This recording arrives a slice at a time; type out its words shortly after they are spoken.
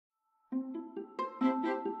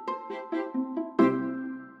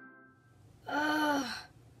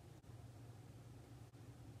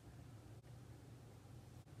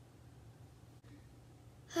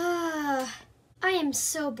I'm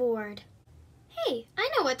so bored. Hey, I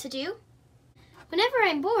know what to do. Whenever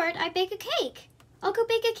I'm bored, I bake a cake. I'll go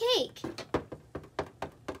bake a cake.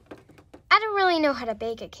 I don't really know how to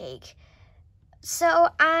bake a cake, so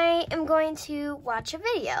I am going to watch a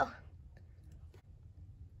video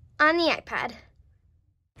on the iPad.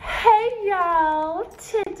 Hey y'all!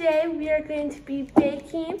 Today we are going to be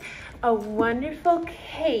baking a wonderful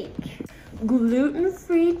cake.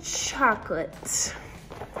 Gluten-free chocolate.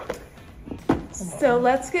 So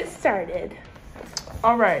let's get started.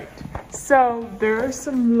 All right, so there are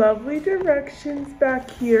some lovely directions back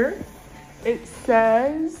here. It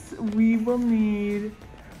says we will need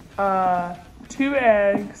 2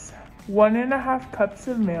 eggs, 1.5 cups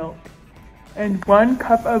of milk, and 1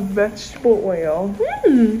 cup of vegetable oil.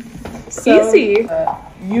 So, easy.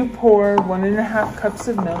 You pour 1.5 cups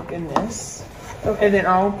of milk in this, okay. And then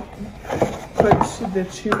I'll put the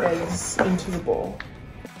 2 eggs into the bowl.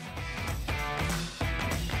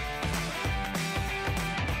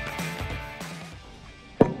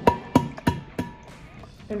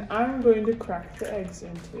 And I'm going to crack the eggs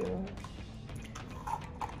into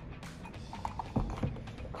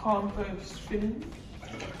compost bin.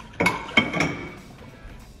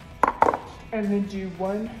 And then do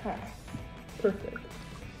 1/2. Perfect.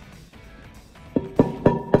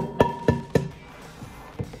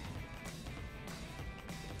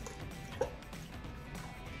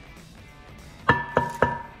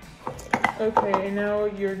 Okay, and now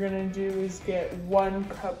what you're gonna do is get 1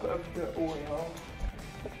 cup of the oil.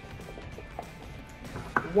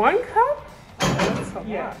 1 cup? That's a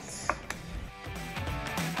yes.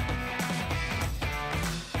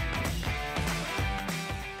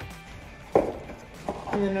 Lot.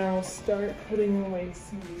 And then I'll start putting away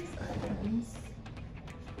some of these items.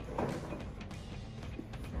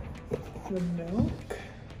 The milk.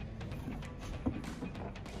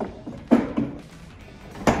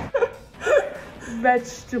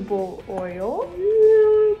 Vegetable oil.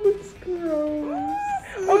 Ew, it looks gross.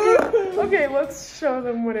 Okay, let's show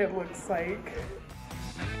them what it looks like.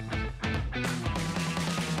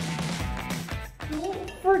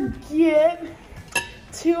 Don't forget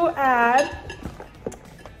to add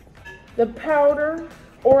the powder,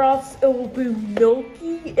 or else it will be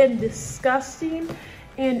milky and disgusting,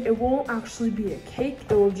 and it won't actually be a cake.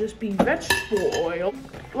 It will just be vegetable oil.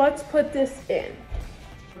 Let's put this in.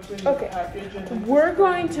 Okay, we're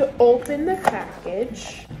going to open the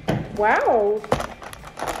package. Wow.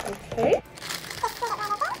 Okay.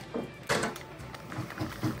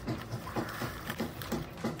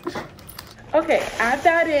 Okay, add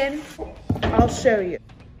that in. I'll show you.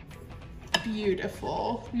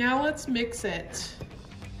 Beautiful. Now let's mix it.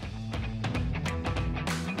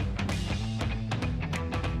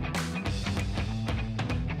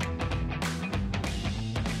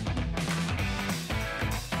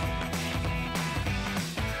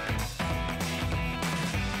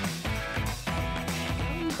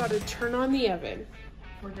 Got to turn on the oven.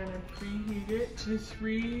 We're gonna preheat it to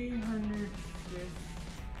 350.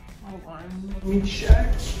 Hold on, let me check.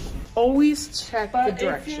 Always check the directions.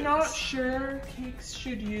 But if you're not sure, cakes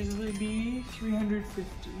should usually be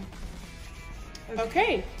 350.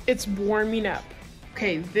 Okay, it's warming up.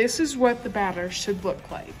 Okay, this is what the batter should look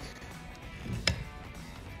like.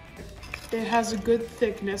 It has a good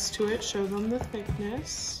thickness to it. Show them the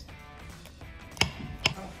thickness.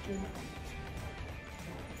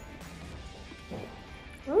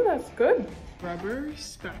 Oh, that's good. Rubber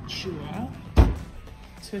spatula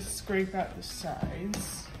to scrape out the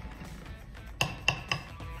sides.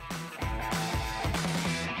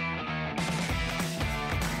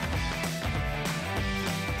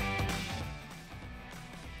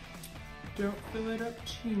 Don't fill it up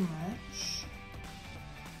too much.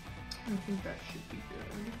 I think that should be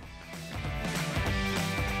good.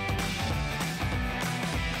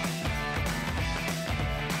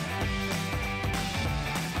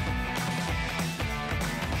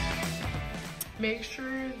 Make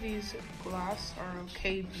sure these glass are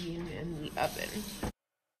okay being in the oven.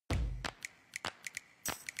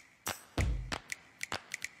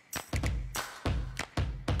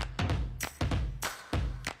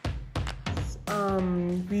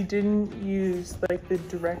 We didn't use like the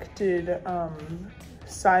directed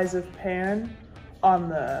size of pan on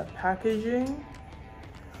the packaging.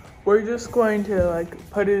 We're just going to like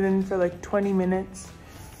put it in for like 20 minutes.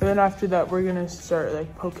 And then after that, we're gonna start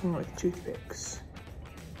like poking with toothpicks.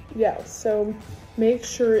 Yeah, so make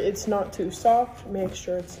sure it's not too soft, make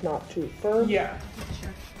sure it's not too firm. Yeah.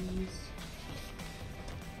 Check these.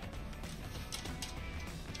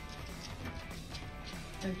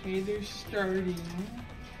 Okay, they're starting.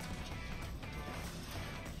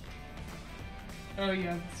 Oh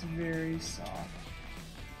yeah, it's very soft.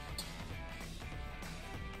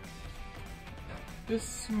 The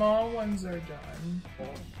small ones are done.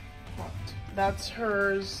 Hot. That's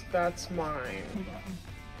hers, that's mine. Hold on.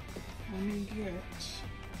 Let me get...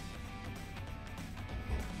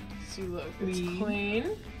 See, look, it's clean.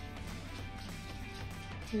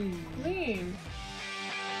 Clean.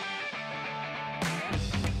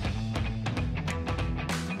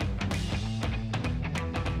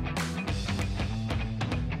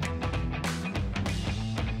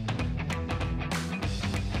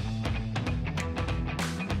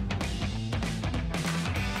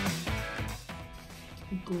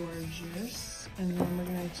 Gorgeous. And then we're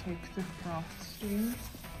going to take the frosting.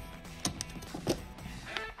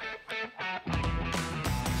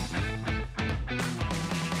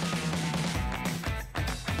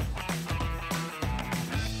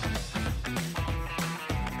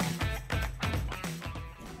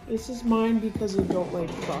 This is mine because I don't like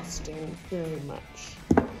frosting very much.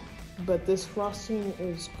 But this frosting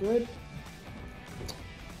is good.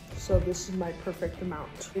 So this is my perfect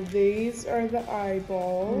amount. These are the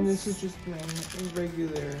eyeballs. And this is just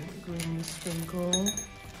regular green sprinkle.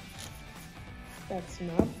 That's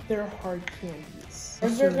enough. They're hard candies.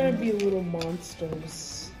 Those are gonna be little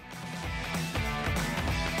monsters.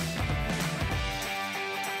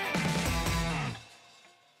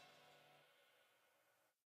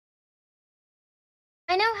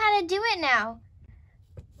 I know how to do it now.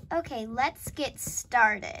 Okay, let's get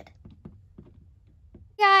started.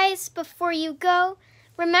 Guys, before you go,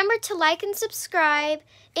 remember to like and subscribe,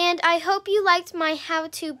 and I hope you liked my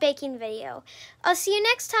how-to baking video. I'll see you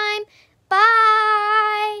next time.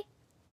 Bye!